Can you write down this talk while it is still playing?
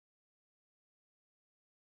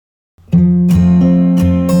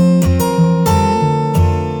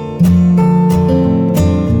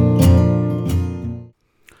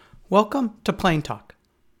Welcome to Plane Talk.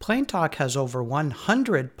 Plane Talk has over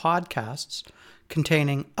 100 podcasts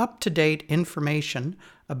containing up-to-date information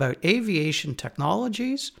about aviation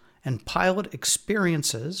technologies and pilot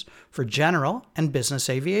experiences for general and business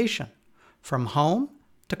aviation. From home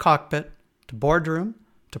to cockpit to boardroom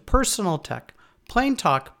to personal tech, Plane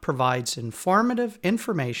Talk provides informative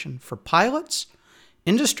information for pilots,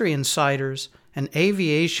 industry insiders, and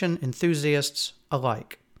aviation enthusiasts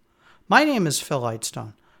alike. My name is Phil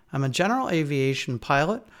Lightstone. I'm a general aviation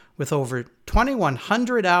pilot with over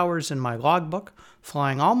 2,100 hours in my logbook,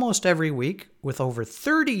 flying almost every week with over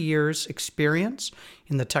 30 years experience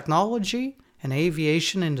in the technology and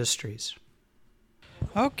aviation industries.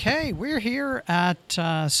 Okay, we're here at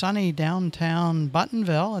sunny downtown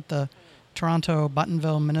Buttonville at the Toronto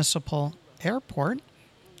Buttonville Municipal Airport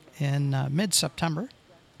in mid-September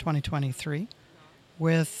 2023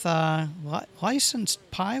 with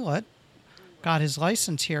licensed pilot. Got his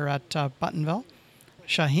license here at Buttonville.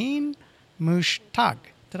 Shahin Mushtaq.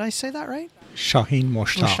 Did I say that right? Shahin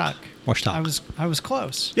Mushtaq. I was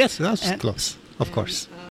close. Yes, that's close, of course.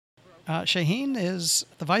 Shahin is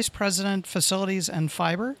the Vice President, Facilities and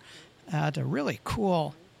Fiber at a really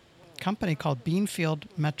cool company called Beanfield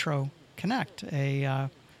Metro Connect.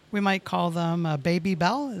 We might call them a Baby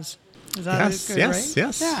Bell. Is that good, right?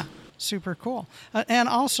 Yes. Yeah, super cool. And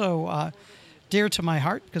also dear to my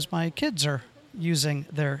heart because my kids are using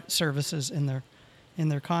their services in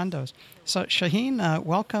their condos. So Shahin,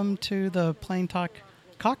 welcome to the Plane Talk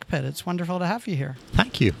cockpit. It's wonderful to have you here.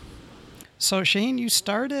 Thank you. So Shahin, you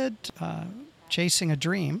started chasing a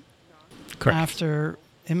dream. Correct. After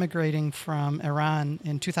immigrating from Iran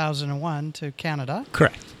in 2001 to Canada.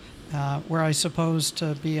 Correct. Where I suppose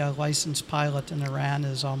to be a licensed pilot in Iran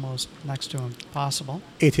is almost next to impossible.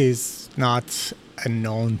 It is not a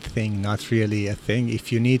known thing, not really a thing.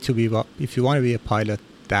 If you want to be a pilot,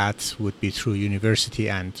 that would be through university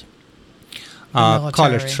and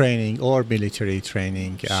college training or military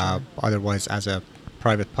training. Sure. Otherwise, as a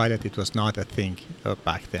private pilot, it was not a thing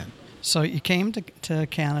back then. So you came to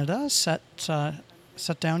Canada, set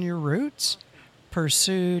down your roots,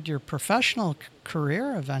 pursued your professional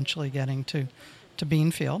career, eventually getting to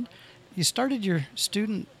Beanfield. You started your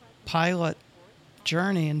student pilot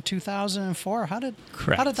journey in 2004. How did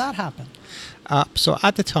that happen? So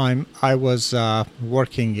at the time, I was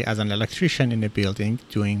working as an electrician in a building,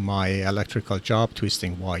 doing my electrical job,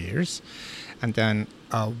 twisting wires. And then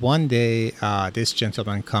one day, this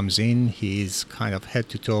gentleman comes in. He's kind of head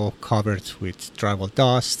to toe covered with drywall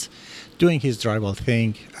dust, doing his drywall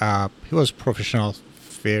thing. He was professional,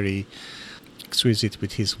 very exquisite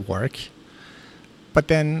with his work. But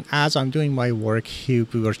then as I'm doing my work, we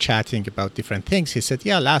were chatting about different things. He said,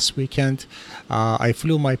 last weekend I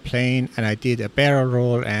flew my plane and I did a barrel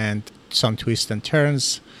roll and some twists and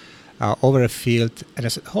turns over a field. And I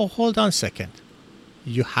said, hold on a second.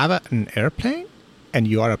 You have an airplane and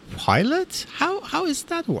you are a pilot? How is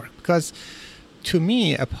that work? Because to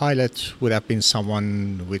me, a pilot would have been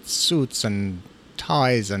someone with suits and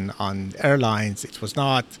ties and on airlines. It was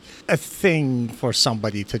not a thing for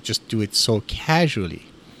somebody to just do it so casually.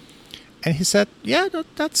 And he said,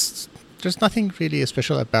 there's nothing really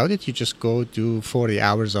special about it. You just go do 40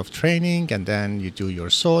 hours of training and then you do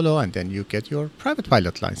your solo and then you get your private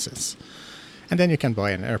pilot license. And then you can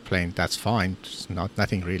buy an airplane. That's fine. There's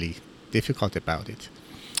nothing really difficult about it.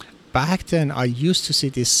 Back then, I used to see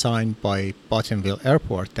this sign by Buttonville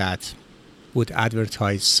Airport that would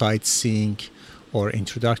advertise sightseeing or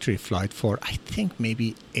introductory flight for, I think,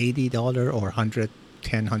 maybe $80 or $110,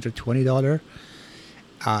 $120.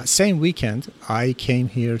 Same weekend, I came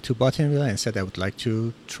here to Buttonville and said I would like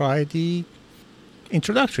to try the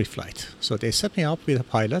introductory flight. So they set me up with a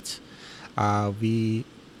pilot. We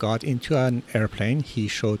got into an airplane. He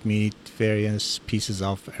showed me various pieces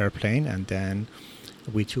of airplane and then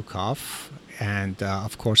we took off. And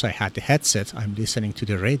of course, I had the headset. I'm listening to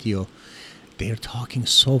the radio. They're talking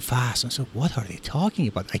so fast. I said, what are they talking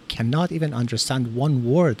about? I cannot even understand one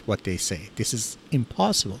word what they say. This is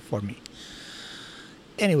impossible for me.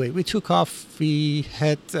 Anyway, we took off. We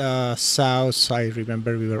head south. I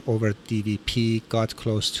remember we were over DVP, got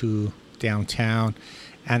close to downtown.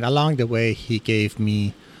 And along the way, he gave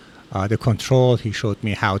me the control. He showed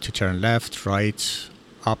me how to turn left, right,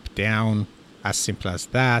 up, down, as simple as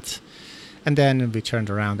that. And then we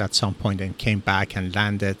turned around at some point and came back and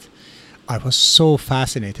landed. I was so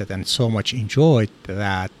fascinated and so much enjoyed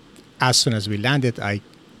that as soon as we landed, I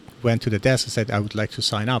went to the desk and said I would like to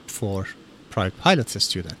sign up for private pilot's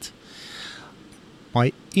student.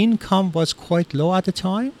 My income was quite low at the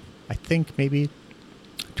time. I think maybe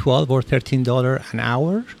 $12 or $13 an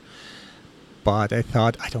hour. But I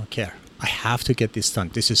thought, I don't care. I have to get this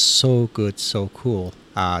done. This is so good, so cool.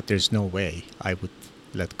 There's no way I would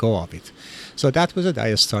let go of it. So that was it.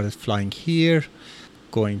 I started flying here,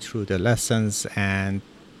 going through the lessons, and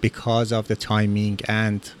because of the timing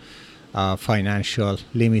and financial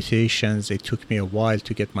limitations, it took me a while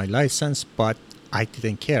to get my license, but I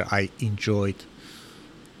didn't care. I enjoyed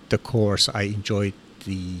the course. I enjoyed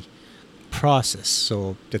the process.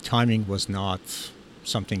 So the timing was not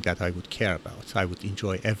something that I would care about. I would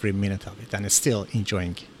enjoy every minute of it, and it's still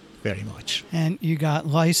enjoying very much. And you got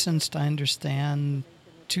licensed, I understand,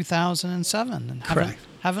 2007, and Correct.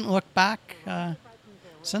 haven't looked back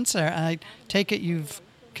since there. I take it you've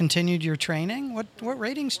continued your training. What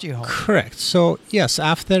ratings do you hold? Correct. So yes,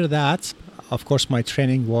 after that, of course, my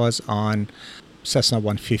training was on Cessna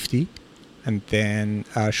 150. And then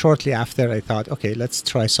shortly after, I thought, okay, let's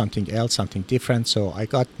try something else, something different. So I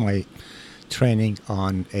got my training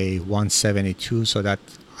on a 172 so that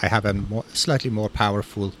I have a slightly more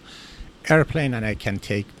powerful airplane, and I can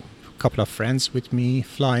take a couple of friends with me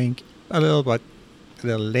flying a little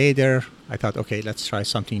later. I thought, okay, let's try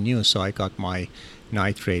something new. So I got my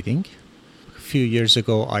night rating. A few years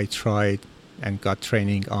ago, I tried and got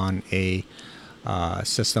training on a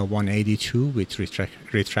Cessna 182 with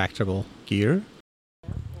retractable gear.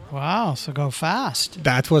 Wow, so go fast.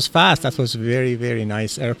 That was fast. That was very, very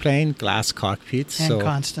nice airplane, glass cockpit. And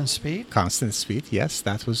constant speed? Constant speed, yes,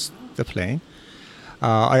 that was the plane.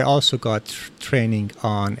 I also got training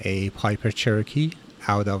on a Piper Cherokee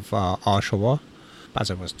out of Oshawa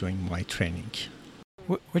as I was doing my training.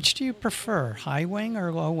 Which do you prefer, high wing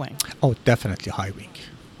or low wing? Oh, definitely high wing.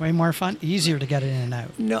 Way more fun, easier to get in and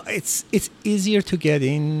out. No, it's easier to get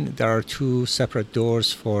in. There are two separate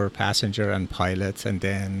doors for passenger and pilot, and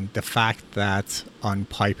then the fact that on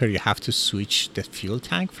Piper you have to switch the fuel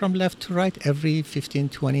tank from left to right every 15,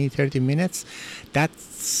 20, 30 minutes, that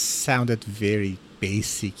sounded very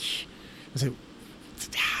basic. I said,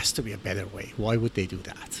 there has to be a better way. Why would they do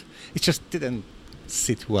that? It just didn't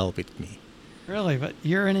sit well with me. Really, but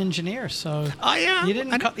you're an engineer, so you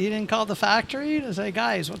didn't call the factory to say,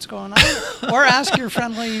 guys, what's going on, or ask your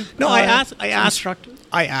friendly instructor.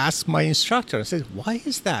 I asked my instructor. I said, why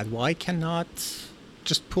is that? Why cannot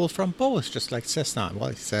just pull from both, just like Cessna?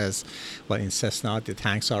 Well, he says, well, in Cessna the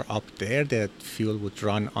tanks are up there, the fuel would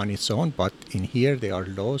run on its own, but in here they are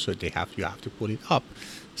low, so you have to pull it up.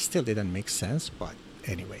 Still didn't make sense, but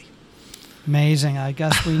anyway. Amazing. I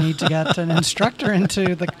guess we need to get an instructor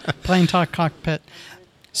into the Plane Talk cockpit.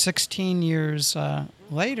 16 years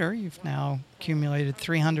later, you've now accumulated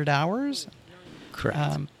 300 hours.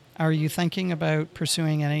 Correct. Are you thinking about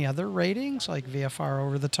pursuing any other ratings, like VFR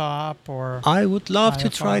over the top or I would love IFR? to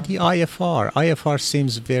try the IFR. IFR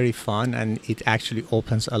seems very fun, and it actually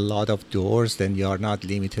opens a lot of doors. Then you are not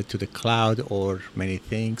limited to the cloud or many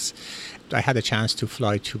things. I had a chance to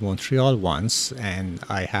fly to Montreal once, and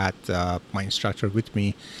I had my instructor with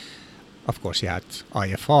me. Of course, he had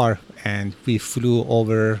IFR, and we flew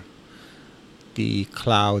over the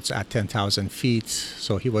clouds at 10,000 feet.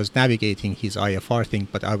 So he was navigating his IFR thing,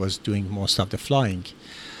 but I was doing most of the flying.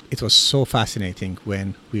 It was so fascinating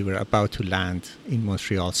when we were about to land in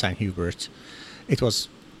Montreal, St. Hubert. It was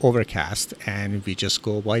overcast, and we just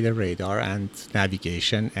go by the radar and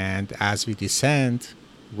navigation. And as we descend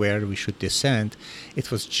where we should descend,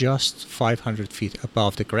 it was just 500 feet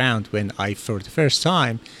above the ground when I, for the first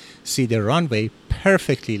time, see the runway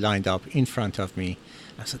perfectly lined up in front of me.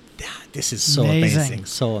 I said, this is so amazing,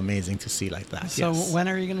 so amazing to see like that. So yes. When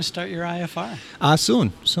are you going to start your IFR?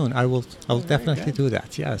 Soon. I will definitely do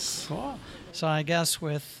that. Yes. Cool. So I guess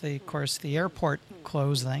with the airport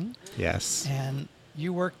closing. Yes. And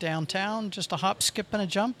you work downtown, just a hop, skip, and a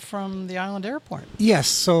jump from the island airport. Yes.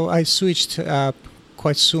 So I switched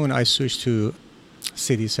quite soon. I switched to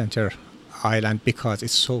City Center Island because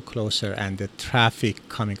it's so closer, and the traffic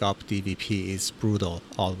coming up DVP is brutal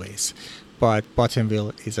always. But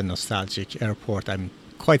Buttonville is a nostalgic airport. I'm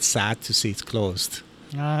quite sad to see it's closed.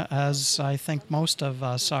 As I think most of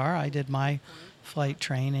us are. I did my flight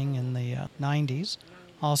training in the 90s.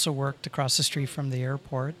 Also worked across the street from the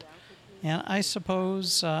airport. And I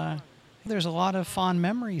suppose there's a lot of fond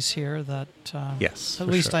memories here that yes, at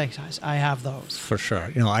least sure. I have those. For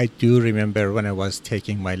sure. I do remember when I was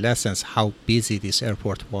taking my lessons how busy this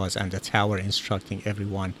airport was, and the tower instructing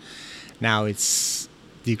everyone. Now it's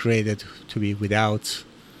degraded to be without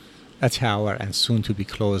a tower and soon to be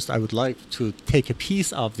closed. I would like to take a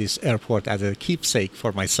piece of this airport as a keepsake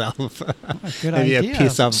for myself. Good Maybe idea. A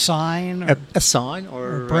piece of sign, a sign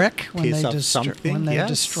or a brick when they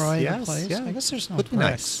destroy the place. Yeah. I guess there's no would be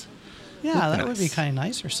bricks. nice. Yeah, that would be kind of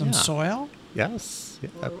nice, or some soil. Yes.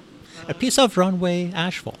 Yeah. a piece of runway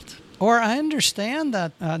asphalt. Or I understand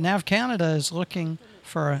that Nav Canada is looking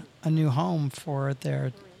for a new home for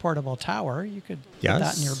their portable tower. You could put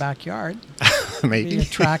that in your backyard. Maybe. Be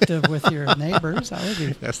attractive with your neighbors. That would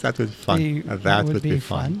be. Yes, that would be fun. That would be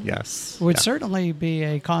fun. Yes. It would certainly be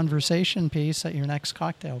a conversation piece at your next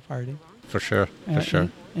cocktail party. For sure. For sure.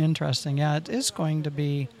 Interesting. Yeah, it is going to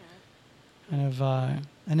be kind of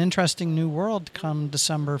an interesting new world come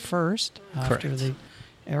December 1st after the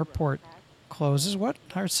airport closes. What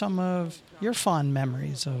are some of your fond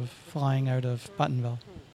memories of flying out of Buttonville?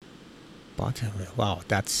 Buttonville, wow,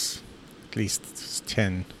 that's at least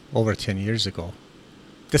over 10 years ago.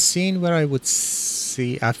 The scene where I've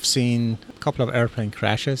seen a couple of airplane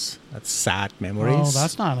crashes. That's sad memories. Oh,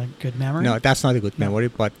 that's not a good memory. No, that's not a good memory,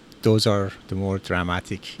 but those are the more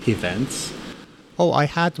dramatic events. Oh, I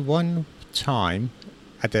had one time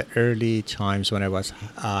at the early times when I was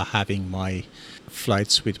having my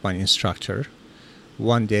flights with my instructor.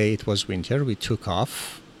 One day it was winter, we took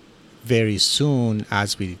off. Very soon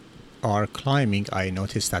as we are climbing, I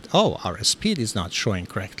noticed that, our speed is not showing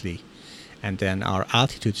correctly. And then our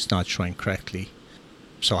altitude is not showing correctly.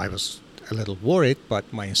 So I was a little worried,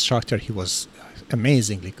 but my instructor, he was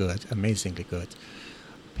amazingly good.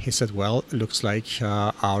 He said, well, it looks like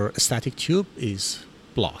our static tube is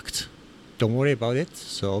blocked. Don't worry about it.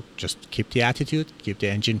 So just keep the attitude, keep the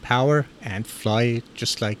engine power, and fly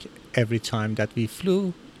just like every time that we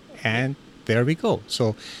flew. And there we go.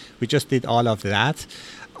 So we just did all of that.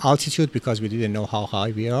 Altitude, because we didn't know how high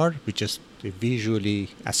we are, we just visually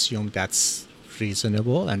assumed that's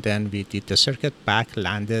reasonable. And then we did the circuit back,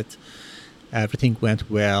 landed, everything went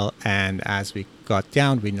well. And as we got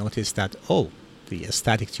down, we noticed that, the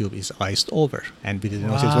static tube is iced over. And we didn't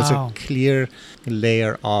notice it was a clear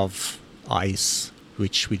layer of ice,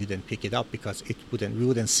 which we didn't pick it up because we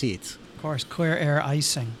wouldn't see it. Of course, clear air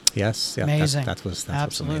icing. Yes, yeah, amazing. That was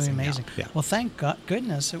absolutely amazing. Yeah. Well, thank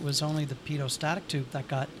goodness it was only the pitot-static tube that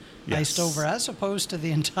got iced over, as opposed to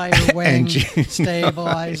the entire wing,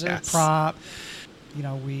 stabilizer, prop.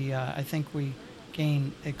 I think we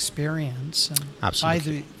gain experience by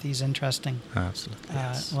these interesting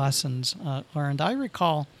lessons learned. I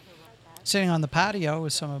recall sitting on the patio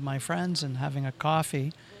with some of my friends and having a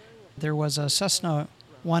coffee. There was a Cessna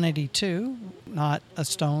 182, not a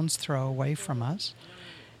stone's throw away from us.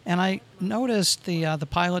 And I noticed the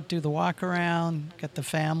pilot do the walk around, get the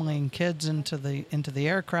family and kids into the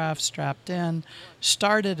aircraft, strapped in,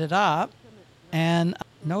 started it up, and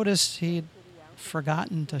noticed he'd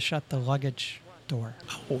forgotten to shut the luggage door.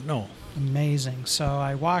 Oh, no. Amazing. So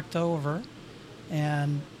I walked over,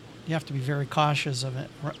 and you have to be very cautious of an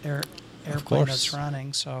airplane that's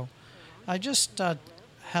running. So I just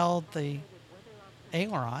held the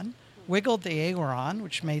aileron, wiggled the aileron,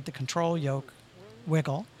 which made the control yoke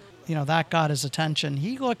wiggle. That got his attention.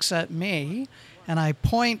 He looks at me, and I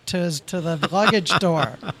point to the luggage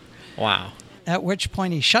door. Wow. At which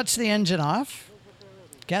point he shuts the engine off,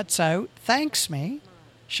 gets out, thanks me,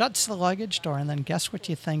 shuts the luggage door, and then guess what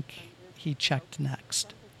you think he checked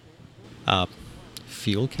next?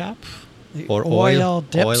 Fuel cap? Or oil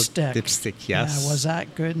dipstick. Oil dipstick, yes. Yeah, was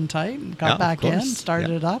that good and tight? Got back in,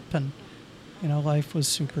 started it up, and life was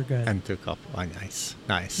super good. And took up. Oh, nice.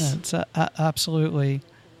 Yeah, it's absolutely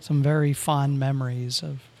some very fond memories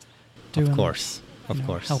of doing. Of course.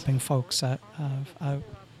 Helping folks out.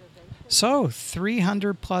 So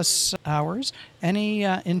 300 plus hours. Any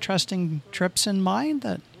interesting trips in mind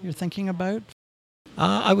that you're thinking about?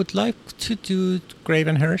 I would like to do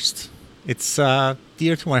Gravenhurst. It's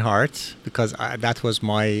dear to my heart because that was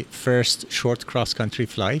my first short cross-country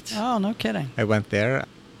flight. Oh, no kidding. I went there.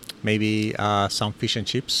 Maybe some fish and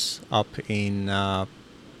chips up in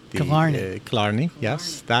Killarney.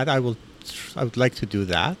 Yes, that I would like to do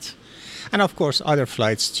that. And of course, other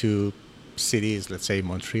flights to cities, let's say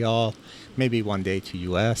Montreal, maybe one day to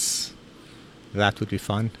US. That would be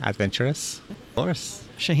fun, adventurous. Of course.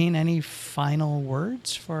 Shahin, any final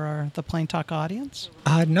words for the Plane Talk audience?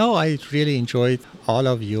 No, I really enjoyed all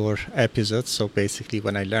of your episodes. So basically,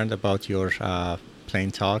 when I learned about your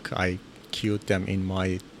Plane Talk, I queued them in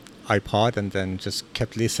my iPod and then just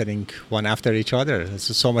kept listening one after each other. This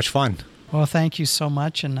is so much fun. Well, thank you so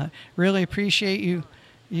much, and really appreciate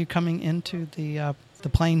you coming into the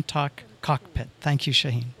Plane Talk cockpit. Thank you,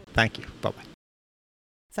 Shahin. Thank you. Bye-bye.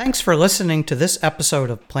 Thanks for listening to this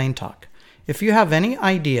episode of Plane Talk. If you have any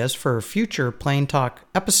ideas for a future Plane Talk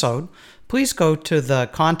episode, please go to the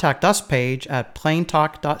Contact Us page at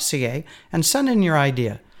planetalk.ca and send in your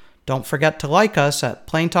idea. Don't forget to like us at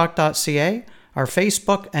planetalk.ca, our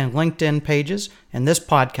Facebook and LinkedIn pages, and this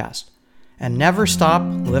podcast. And never stop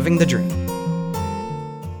living the dream.